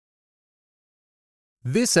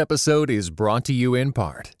This episode is brought to you in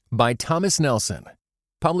part by Thomas Nelson,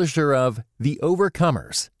 publisher of The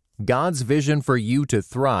Overcomers, God's Vision for You to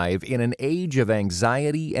Thrive in an Age of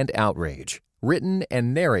Anxiety and Outrage, written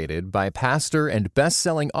and narrated by pastor and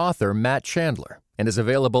best-selling author Matt Chandler, and is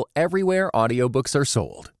available everywhere audiobooks are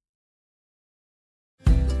sold.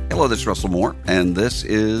 Hello, this is Russell Moore, and this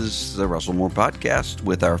is the Russell Moore Podcast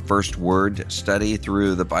with our first word study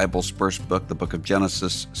through the Bible's first book, the book of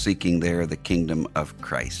Genesis, seeking there the kingdom of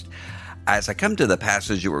Christ. As I come to the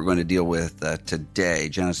passage that we're going to deal with today,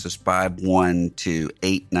 Genesis 5:1 to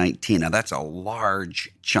 8:19. Now, that's a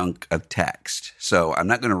large chunk of text, so I'm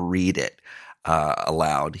not going to read it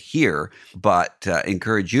aloud here, but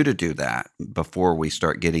encourage you to do that before we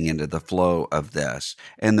start getting into the flow of this.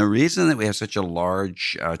 And the reason that we have such a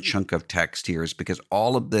large chunk of text here is because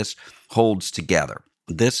all of this holds together.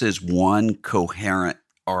 This is one coherent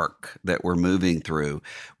arc that we're moving through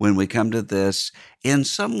when we come to this, in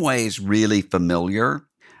some ways really familiar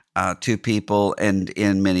to people, and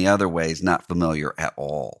in many other ways not familiar at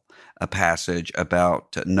all. A passage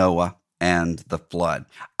about Noah and the flood.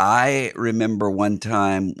 I remember one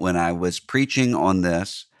time when I was preaching on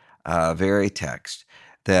this very text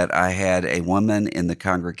that I had a woman in the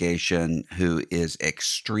congregation who is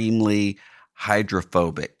extremely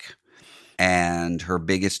hydrophobic, and her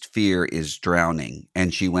biggest fear is drowning.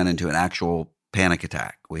 And she went into an actual panic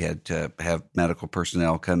attack. We had to have medical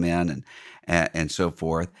personnel come in and so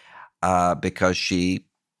forth because she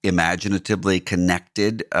imaginatively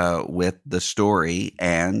connected with the story,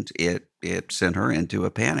 and it sent her into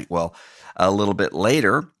a panic. Well, a little bit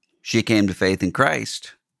later, she came to faith in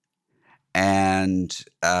Christ and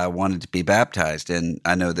wanted to be baptized. And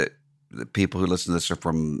I know that the people who listen to this are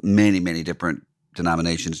from many, many different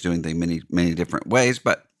denominations doing things many, many different ways,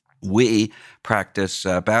 but we practice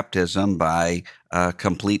baptism by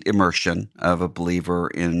complete immersion of a believer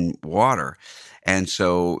in water. And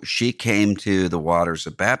so she came to the waters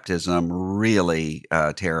of baptism really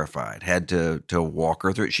terrified, had to walk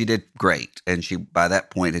her through it. She did great. And she, by that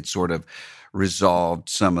point, had sort of resolved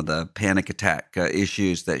some of the panic attack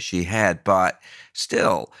issues that she had. But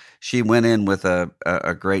still, she went in with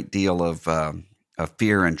a great deal of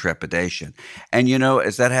fear and trepidation. And, you know,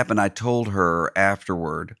 as that happened, I told her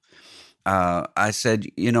afterward, I said,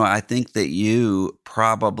 you know, I think that you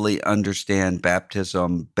probably understand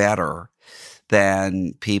baptism better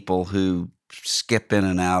than people who skip in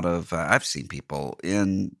and out of, I've seen people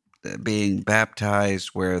in being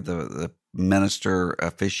baptized where the minister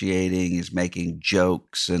officiating is making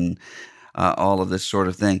jokes and all of this sort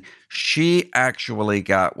of thing. She actually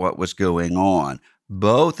got what was going on,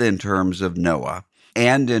 both in terms of Noah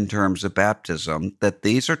and in terms of baptism, that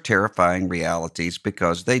these are terrifying realities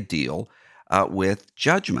because they deal with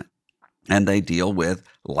judgment. And they deal with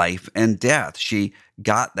life and death. She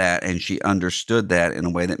got that, and she understood that in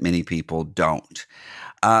a way that many people don't.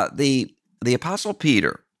 The Apostle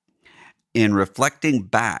Peter, in reflecting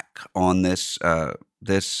back on this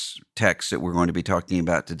text that we're going to be talking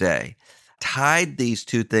about today, tied these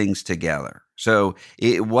two things together. So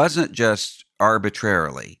it wasn't just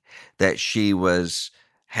arbitrarily that she was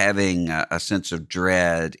having a sense of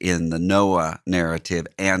dread in the Noah narrative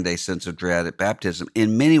and a sense of dread at baptism.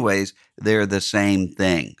 In many ways, they're the same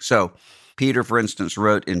thing. So Peter, for instance,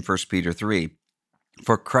 wrote in 1 Peter 3,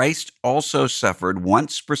 "For Christ also suffered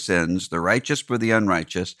once for sins, the righteous for the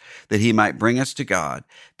unrighteous, that he might bring us to God,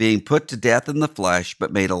 being put to death in the flesh,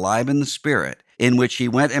 but made alive in the Spirit, in which he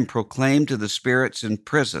went and proclaimed to the spirits in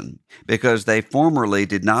prison, because they formerly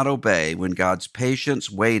did not obey when God's patience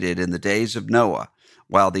waited in the days of Noah,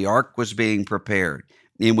 while the ark was being prepared,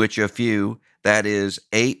 in which a few, that is,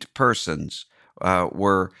 8 persons,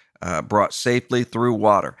 were brought safely through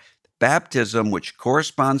water. Baptism, which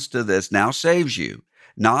corresponds to this, now saves you,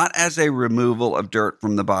 not as a removal of dirt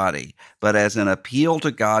from the body, but as an appeal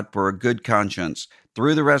to God for a good conscience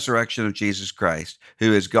through the resurrection of Jesus Christ,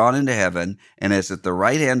 who has gone into heaven and is at the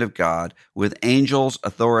right hand of God, with angels,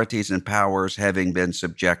 authorities, and powers having been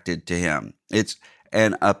subjected to him." It's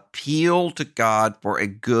an appeal to God for a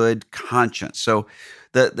good conscience. So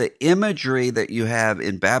the imagery that you have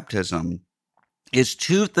in baptism is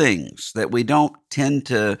two things that we don't tend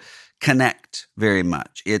to connect very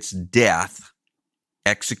much. It's death,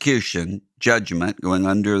 execution, judgment, going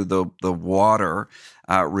under the water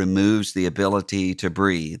removes the ability to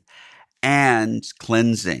breathe, and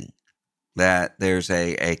cleansing. That there's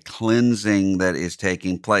a cleansing that is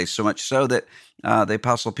taking place, so much so that the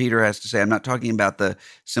Apostle Peter has to say, I'm not talking about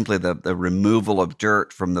simply the removal of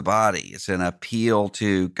dirt from the body. It's an appeal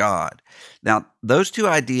to God. Now, those two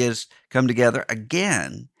ideas come together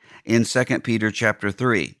again in 2 Peter chapter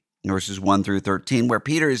 3. verses 1 through 13, where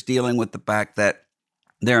Peter is dealing with the fact that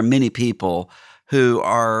there are many people who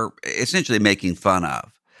are essentially making fun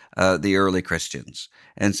of the early Christians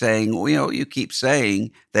and saying, well, you keep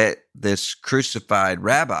saying that this crucified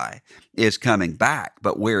rabbi is coming back,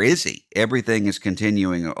 but where is he? Everything is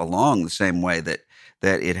continuing along the same way that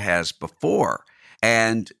it has before.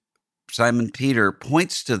 And Simon Peter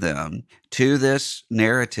points to them to this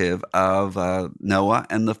narrative of Noah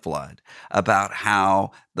and the flood, about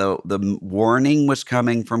how the warning was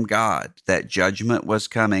coming from God, that judgment was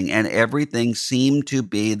coming, and everything seemed to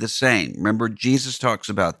be the same. Remember, Jesus talks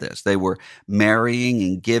about this. They were marrying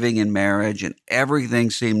and giving in marriage, and everything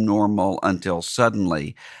seemed normal until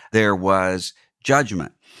suddenly there was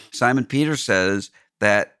judgment. Simon Peter says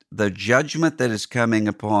that the judgment that is coming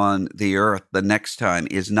upon the earth the next time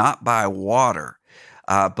is not by water,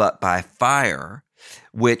 but by fire,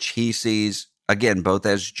 which he sees, again, both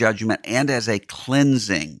as judgment and as a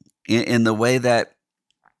cleansing in the way that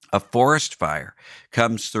a forest fire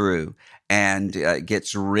comes through and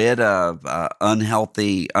gets rid of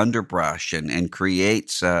unhealthy underbrush and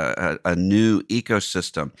creates a new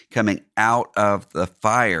ecosystem. Coming out of the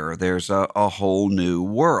fire, there's a whole new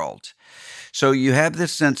world. So you have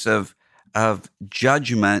this sense of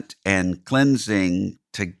judgment and cleansing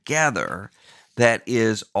together that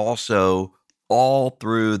is also all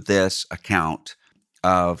through this account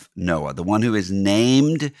of Noah, the one who is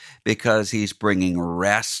named because he's bringing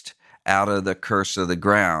rest out of the curse of the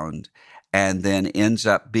ground, and then ends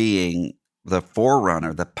up being the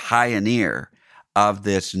forerunner, the pioneer of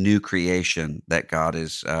this new creation that God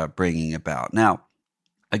is bringing about. Now,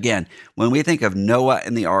 again, when we think of Noah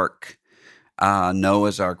and the ark,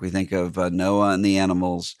 Noah's Ark, we think of Noah and the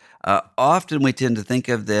animals. Often we tend to think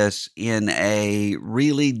of this in a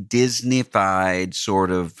really Disney-fied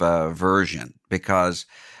sort of version, because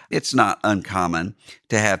it's not uncommon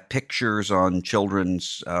to have pictures on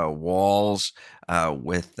children's walls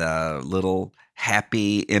with little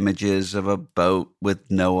happy images of a boat with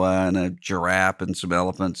Noah and a giraffe and some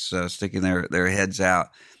elephants sticking their heads out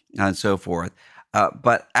and so forth.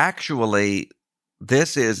 But actually,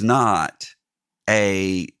 this is not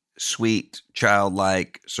a sweet,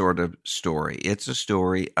 childlike sort of story. It's a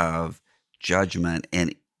story of judgment,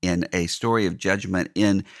 and in a story of judgment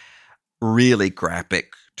in really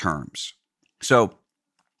graphic terms. So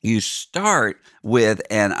you start with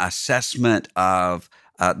an assessment of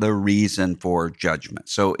the reason for judgment.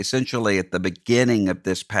 So essentially, at the beginning of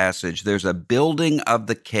this passage, there's a building of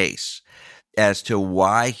the case as to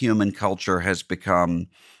why human culture has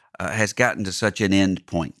gotten to such an end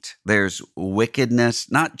point. There's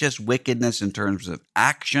wickedness, not just wickedness in terms of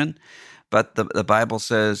action, but the Bible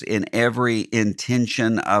says in every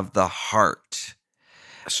intention of the heart.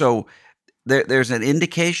 So there's an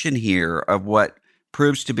indication here of what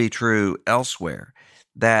proves to be true elsewhere,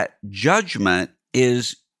 that judgment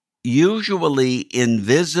is usually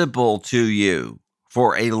invisible to you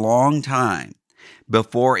for a long time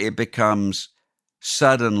before it becomes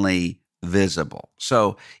suddenly visible.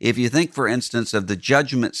 So if you think, for instance, of the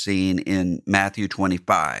judgment scene in Matthew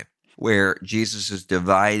 25, where Jesus is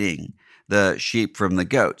dividing the sheep from the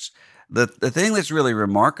goats, the thing that's really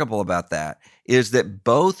remarkable about that is that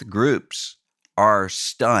both groups are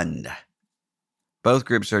stunned. Both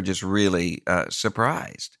groups are just really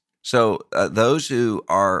surprised. So those who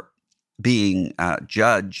are being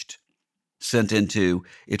judged, sent into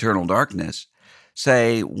eternal darkness,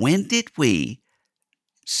 say, when did we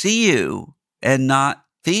see you and not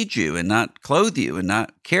feed you and not clothe you and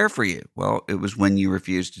not care for you? Well, it was when you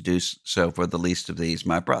refused to do so for the least of these,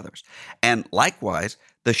 my brothers. And likewise,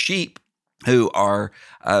 the sheep who are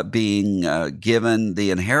being given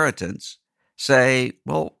the inheritance say,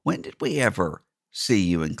 well, when did we ever see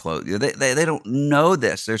you and clothe you? They don't know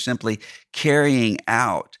this. They're simply carrying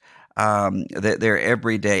out their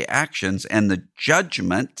everyday actions, and the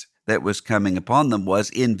judgment that was coming upon them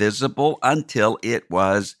was invisible until it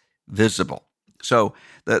was visible. So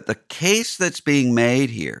the case that's being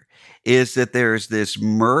made here is that there's this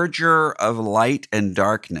merger of light and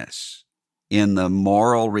darkness in the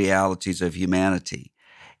moral realities of humanity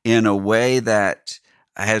in a way that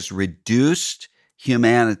has reduced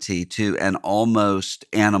humanity to an almost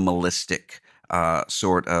animalistic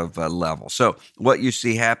sort of level. So what you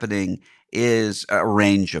see happening is a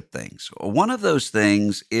range of things. One of those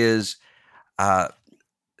things is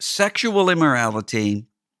sexual immorality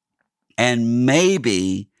and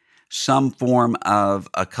maybe some form of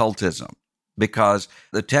occultism, because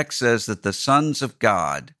the text says that the sons of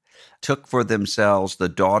God took for themselves the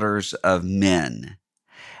daughters of men,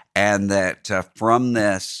 and that from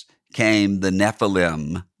this came the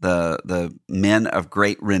Nephilim, the men of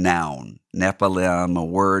great renown. Nephilim, a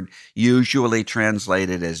word usually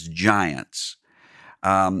translated as giants.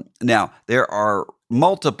 Now, there are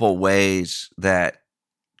multiple ways that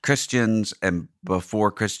Christians and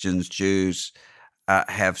before Christians, Jews,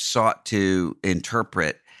 have sought to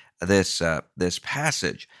interpret this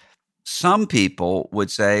passage. Some people would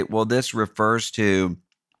say, well, this refers to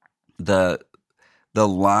the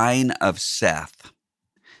line of Seth.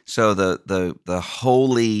 So the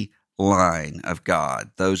holy line of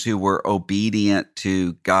God, those who were obedient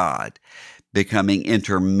to God, becoming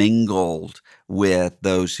intermingled with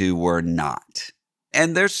those who were not.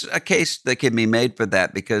 And there's a case that can be made for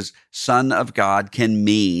that because Son of God can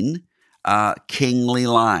mean kingly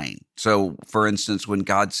line. So, for instance, when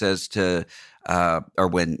God says to, or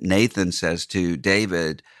when Nathan says to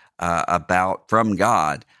David from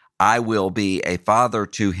God, I will be a father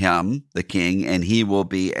to him, the king, and he will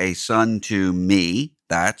be a son to me.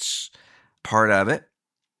 That's part of it.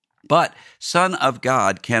 But Son of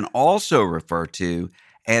God can also refer to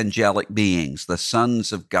angelic beings, the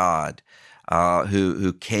sons of God,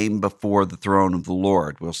 who came before the throne of the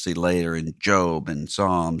Lord. We'll see later in Job and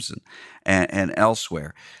Psalms and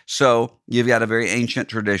elsewhere. So you've got a very ancient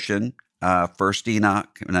tradition, First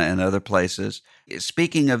Enoch and other places,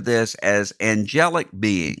 speaking of this as angelic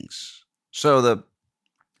beings. So the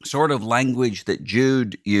sort of language that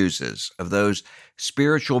Jude uses of those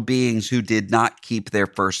spiritual beings who did not keep their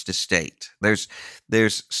first estate.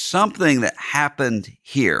 There's something that happened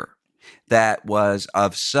here that was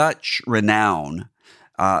of such renown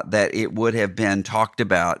that it would have been talked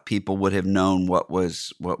about. People would have known what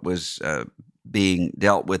was being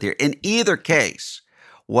dealt with here. In either case,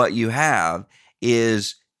 what you have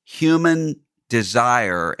is human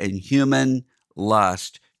desire and human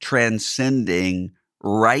lust transcending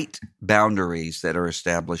right boundaries that are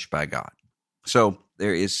established by God. So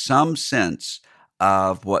there is some sense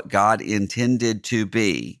of what God intended to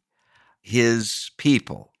be his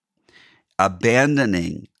people,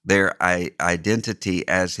 abandoning their identity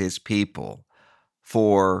as his people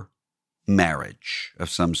for marriage of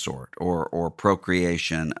some sort or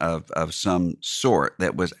procreation of some sort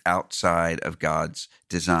that was outside of God's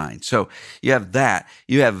design. So you have that.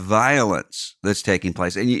 You have violence that's taking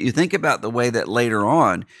place. And you think about the way that later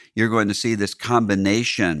on you're going to see this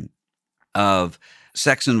combination of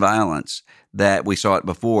sex and violence that we saw it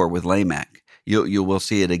before with Lamech. You will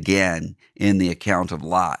see it again in the account of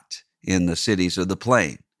Lot in the cities of the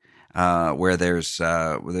plain, where there's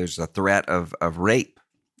a threat of rape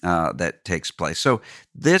that takes place. So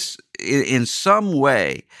this, in some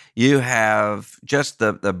way, you have just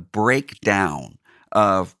the breakdown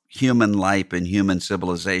of human life and human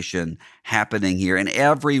civilization happening here. And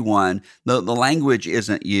everyone, the language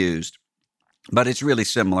isn't used, but it's really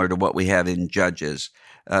similar to what we have in Judges.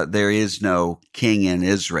 There is no king in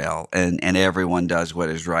Israel, and everyone does what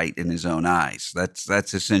is right in his own eyes.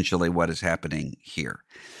 That's essentially what is happening here.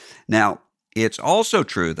 Now, it's also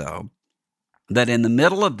true, though, that in the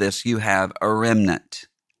middle of this, you have a remnant.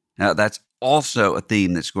 Now, that's also a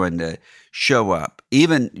theme that's going to show up,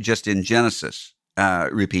 even just in Genesis,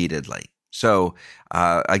 repeatedly. So,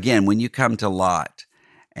 again, when you come to Lot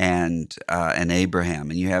and Abraham,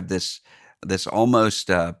 and you have this almost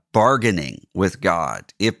bargaining with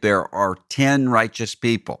God, if there are 10 righteous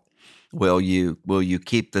people, will you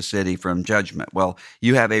keep the city from judgment? Well,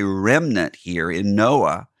 you have a remnant here in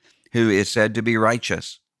Noah who is said to be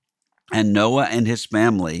righteous. And Noah and his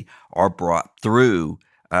family are brought through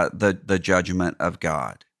the judgment of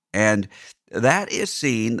God. And that is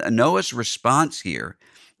seen, Noah's response here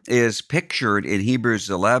is pictured in Hebrews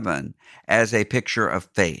 11 as a picture of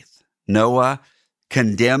faith. Noah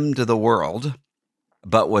condemned the world,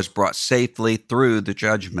 but was brought safely through the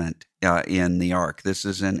judgment in the ark. This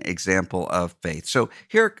is an example of faith. So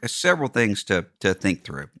here are several things to think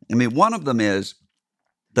through. I mean, one of them is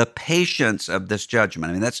the patience of this judgment.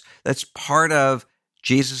 I mean, that's part of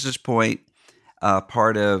Jesus's point,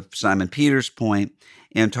 part of Simon Peter's point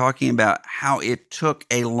in talking about how it took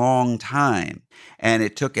a long time, and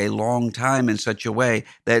it took a long time in such a way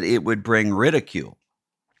that it would bring ridicule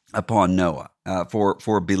upon Noah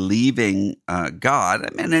for believing God.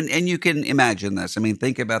 I mean, and you can imagine this. I mean,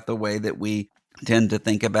 think about the way that we tend to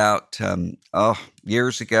think about.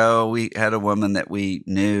 Years ago, we had a woman that we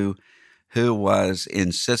knew who was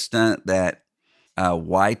insistent that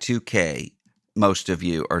Y2K, most of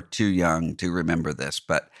you are too young to remember this,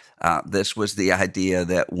 but this was the idea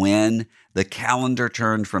that when the calendar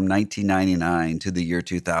turned from 1999 to the year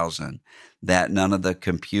 2000, that none of the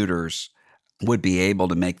computers would be able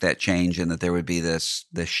to make that change, and that there would be this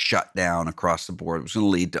shutdown across the board. It was going to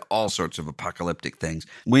lead to all sorts of apocalyptic things.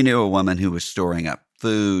 We knew a woman who was storing up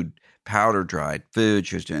food, powder dried food.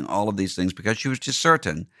 She was doing all of these things because she was just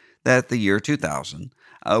certain that the year 2000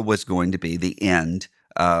 was going to be the end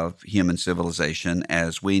of human civilization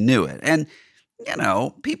as we knew it. And,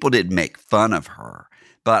 people did make fun of her,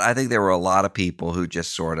 but I think there were a lot of people who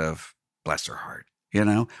just sort of, bless her heart,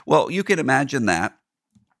 Well, you can imagine that.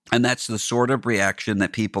 And that's the sort of reaction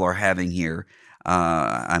that people are having here,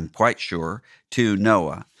 I'm quite sure, to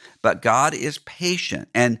Noah. But God is patient.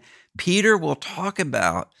 And Peter will talk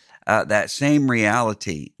about that same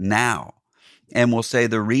reality now. And will say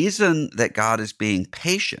the reason that God is being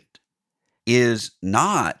patient is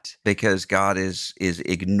not because God is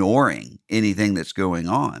ignoring anything that's going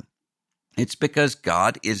on. It's because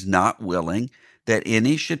God is not willing that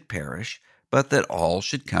any should perish, but that all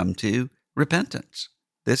should come to repentance.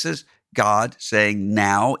 This is God saying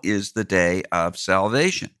now is the day of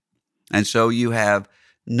salvation. And so you have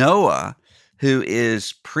Noah, who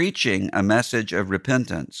is preaching a message of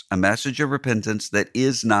repentance that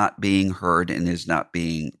is not being heard and is not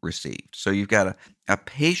being received. So you've got a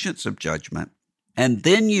patience of judgment. And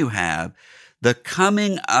then you have the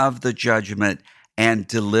coming of the judgment and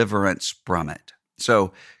deliverance from it.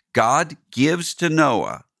 So God gives to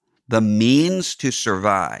Noah the means to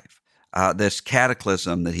survive this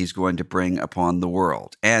cataclysm that he's going to bring upon the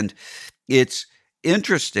world. And it's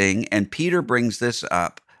interesting, and Peter brings this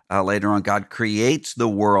up later on. God creates the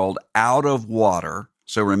world out of water.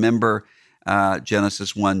 So remember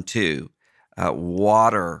Genesis 1:2,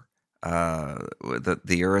 water,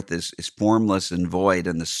 the earth is formless and void,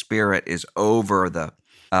 and the Spirit is over the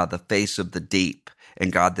face of the deep.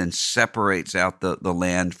 And God then separates out the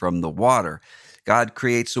land from the water. God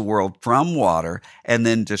creates the world from water and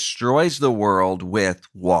then destroys the world with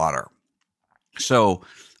water. So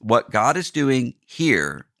what God is doing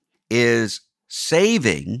here is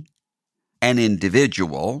saving an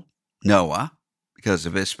individual, Noah, because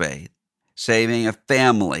of his faith, saving a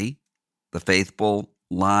family, the faithful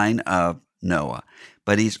line of Noah,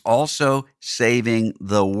 but he's also saving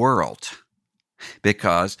the world.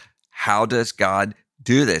 Because how does God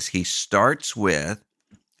do this? He starts with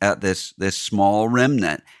this small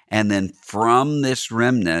remnant, and then from this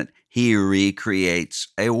remnant, he recreates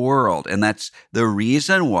a world. And that's the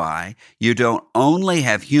reason why you don't only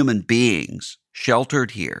have human beings sheltered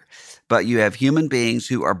here, but you have human beings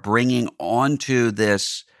who are bringing onto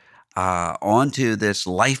this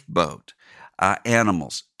lifeboat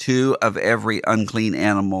animals, 2 of every unclean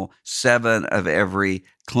animal, 7 of every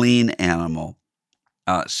clean animal.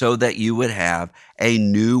 So that you would have a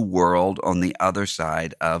new world on the other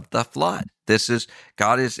side of the flood.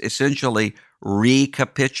 God is essentially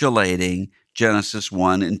recapitulating Genesis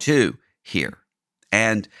 1 and 2 here.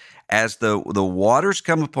 And as the waters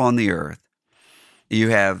come upon the earth, you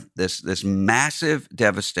have this massive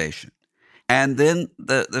devastation. And then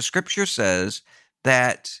the scripture says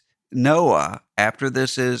that Noah, after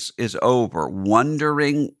this is over,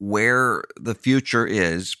 wondering where the future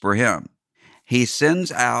is for him, he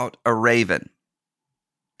sends out a raven,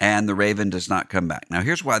 and the raven does not come back. Now,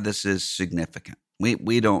 here's why this is significant.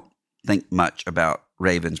 We don't think much about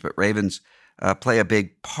ravens, but ravens play a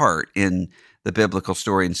big part in the biblical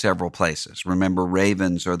story in several places. Remember,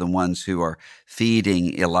 ravens are the ones who are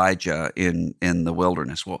feeding Elijah in the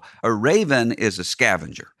wilderness. Well, a raven is a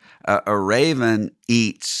scavenger. A raven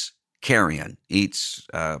eats carrion, eats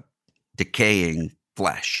decaying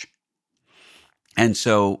flesh. And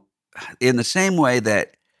so in the same way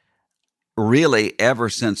that really ever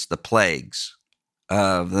since the plagues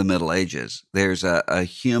of the Middle Ages, there's a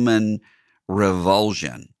human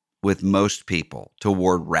revulsion with most people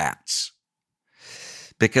toward rats.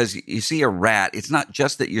 Because you see a rat, it's not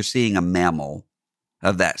just that you're seeing a mammal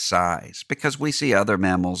of that size, because we see other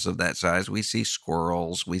mammals of that size. We see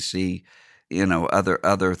squirrels, we see,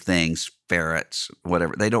 other things, ferrets,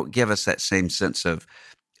 whatever. They don't give us that same sense of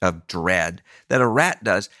dread that a rat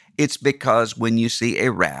does. It's because when you see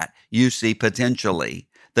a rat, you see potentially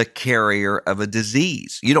the carrier of a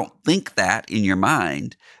disease. You don't think that in your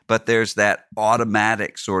mind, but there's that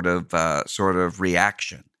automatic sort of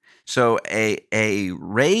reaction. So a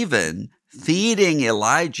raven feeding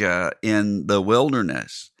Elijah in the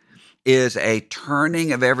wilderness is a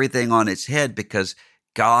turning of everything on its head, because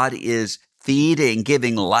God is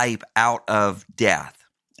giving life out of death.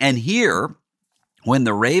 And here, when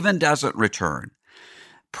the raven doesn't return,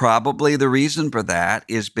 probably the reason for that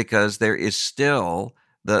is because there is still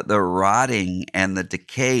the rotting and the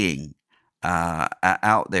decaying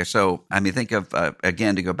out there. So, think of,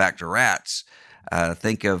 again, to go back to rats,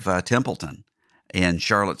 think of Templeton. in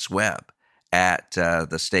Charlotte's Web at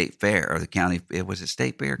the state fair or the county. Was it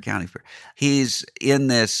state fair or county fair? He's in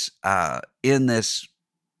this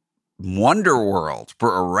wonder world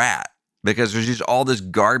for a rat because there's just all this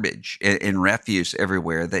garbage and refuse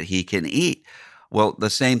everywhere that he can eat. Well, the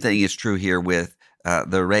same thing is true here with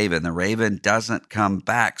the raven. The raven doesn't come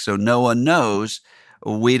back, so Noah knows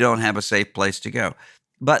we don't have a safe place to go.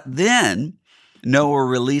 But then Noah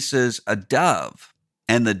releases a dove,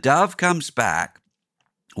 and the dove comes back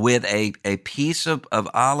with a piece of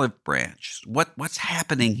olive branch. What's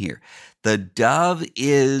happening here? The dove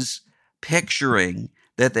is picturing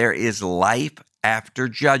that there is life after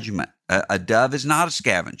judgment. A dove is not a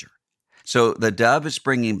scavenger. So the dove is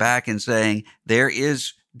bringing back and saying there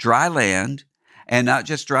is dry land, and not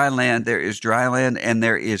just dry land, there is dry land and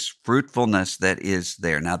there is fruitfulness that is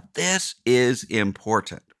there. Now, this is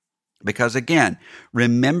important because, again,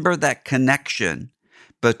 remember that connection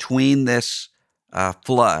between this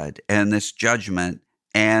flood and this judgment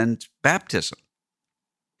and baptism.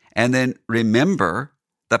 And then remember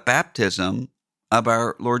the baptism of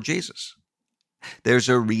our Lord Jesus. There's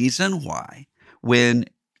a reason why when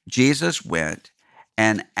Jesus went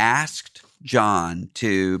and asked John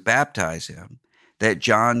to baptize him, that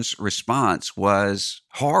John's response was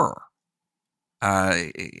horror.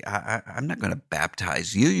 I'm not going to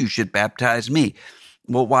baptize you. You should baptize me.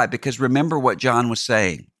 Well, why? Because remember what John was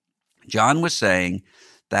saying. John was saying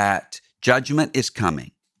that judgment is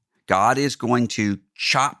coming. God is going to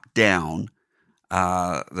chop down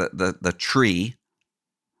the tree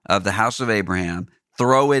of the house of Abraham,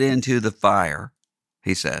 throw it into the fire,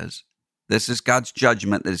 he says. This is God's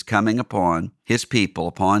judgment that is coming upon his people,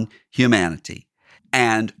 upon humanity.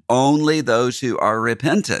 And only those who are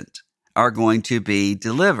repentant are going to be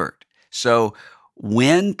delivered. So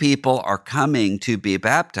when people are coming to be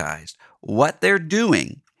baptized, what they're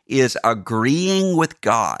doing is agreeing with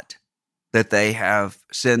God that they have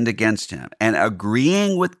sinned against him and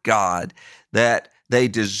agreeing with God that they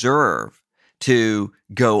deserve to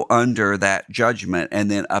go under that judgment and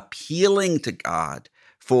then appealing to God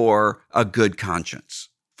for a good conscience,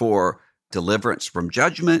 for deliverance from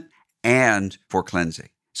judgment and for cleansing.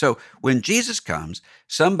 So when Jesus comes,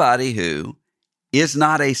 somebody who is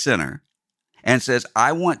not a sinner and says,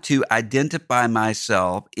 I want to identify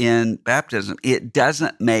myself in baptism, it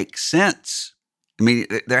doesn't make sense. I mean,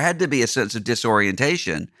 there had to be a sense of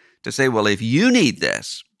disorientation to say, well, if you need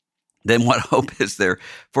this, then what hope is there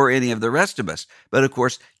for any of the rest of us? But of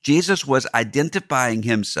course, Jesus was identifying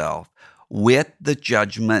himself with the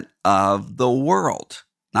judgment of the world,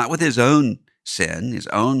 not with his own sin, his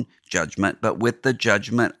own judgment, but with the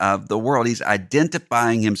judgment of the world. He's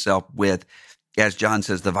identifying himself with, as John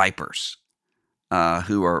says, the vipers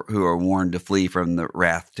who are warned to flee from the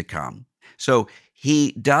wrath to come. So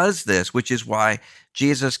he does this, which is why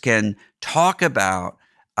Jesus can talk about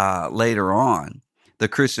later on the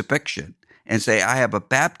crucifixion and say, I have a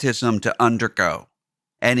baptism to undergo.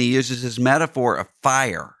 And he uses his metaphor of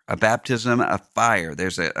fire, a baptism of fire.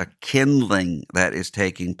 There's a kindling that is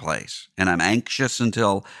taking place, and I'm anxious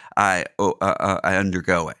until I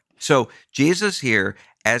undergo it. So Jesus here,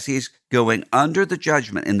 as he's going under the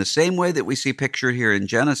judgment, in the same way that we see pictured here in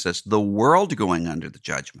Genesis, the world going under the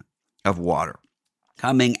judgment of water,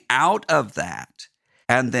 coming out of that,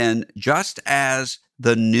 and then just as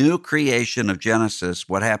the new creation of Genesis,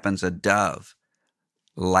 what happens? A dove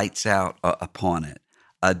lights out upon it.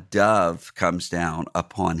 A dove comes down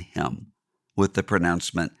upon him with the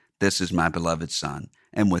pronouncement, this is my beloved Son,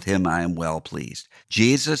 and with him I am well pleased.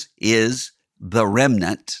 Jesus is the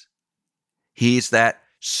remnant. He's that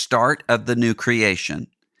start of the new creation,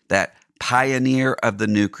 that pioneer of the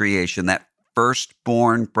new creation, that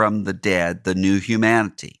firstborn from the dead, the new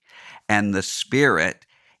humanity. And the Spirit,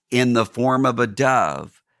 in the form of a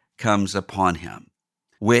dove, comes upon him,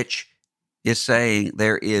 which is saying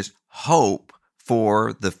there is hope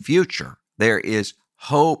for the future. There is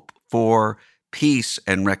hope for peace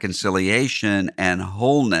and reconciliation and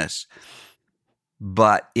wholeness,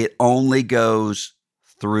 but it only goes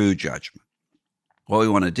through judgment. What we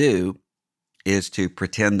want to do is to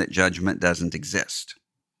pretend that judgment doesn't exist.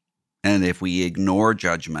 And if we ignore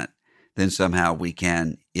judgment, then somehow we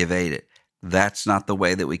can evade it. That's not the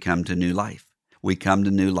way that we come to new life. We come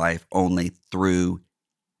to new life only through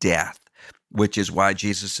death, which is why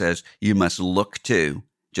Jesus says you must look to,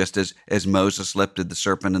 just as Moses lifted the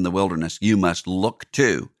serpent in the wilderness, you must look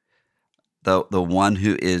to the one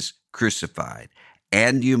who is crucified,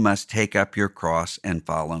 and you must take up your cross and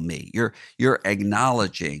follow me. You're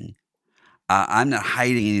acknowledging, I'm not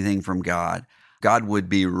hiding anything from God. God would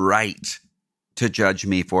be right to judge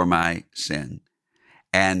me for my sin.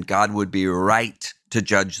 and God would be right to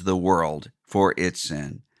judge the world for its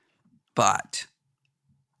sin. But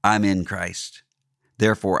I'm in Christ.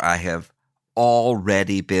 Therefore, I have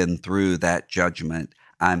already been through that judgment.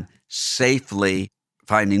 I'm safely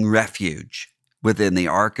finding refuge within the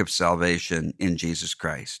ark of salvation in Jesus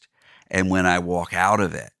Christ. And when I walk out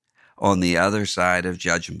of it on the other side of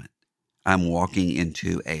judgment, I'm walking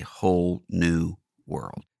into a whole new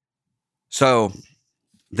world. So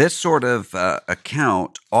this sort of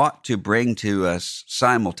account ought to bring to us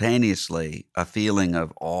simultaneously a feeling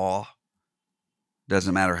of awe.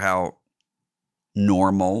 Doesn't matter how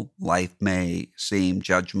normal life may seem,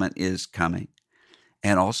 judgment is coming,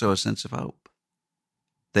 and also a sense of hope.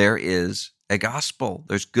 There is a gospel.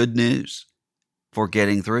 There's good news for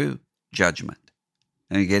getting through judgment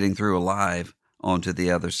and getting through alive onto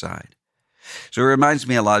the other side. So it reminds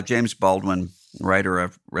me a lot of James Baldwin, writer.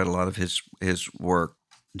 I've read a lot of his work,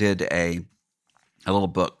 did a little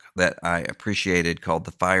book that I appreciated called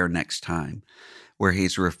The Fire Next Time, where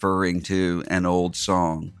he's referring to an old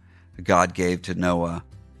song. God gave to Noah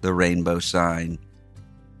the rainbow sign,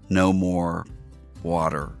 no more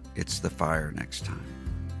water. It's the fire next time.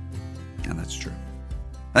 And that's true.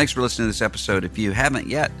 Thanks for listening to this episode. If you haven't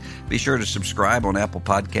yet, be sure to subscribe on Apple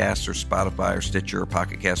Podcasts or Spotify or Stitcher or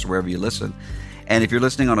Pocket Casts or wherever you listen. And if you're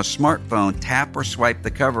listening on a smartphone, tap or swipe the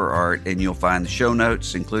cover art and you'll find the show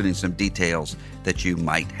notes, including some details that you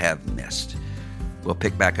might have missed. We'll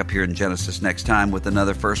pick back up here in Genesis next time with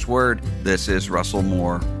another first word. This is Russell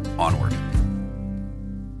Moore. Onward.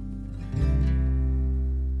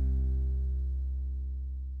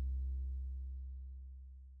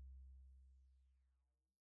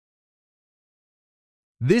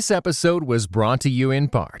 This episode was brought to you in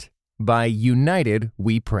part by United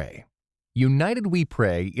We Pray. United We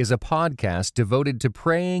Pray is a podcast devoted to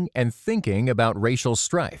praying and thinking about racial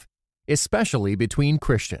strife, especially between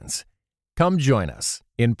Christians. Come join us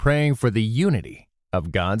in praying for the unity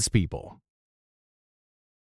of God's people.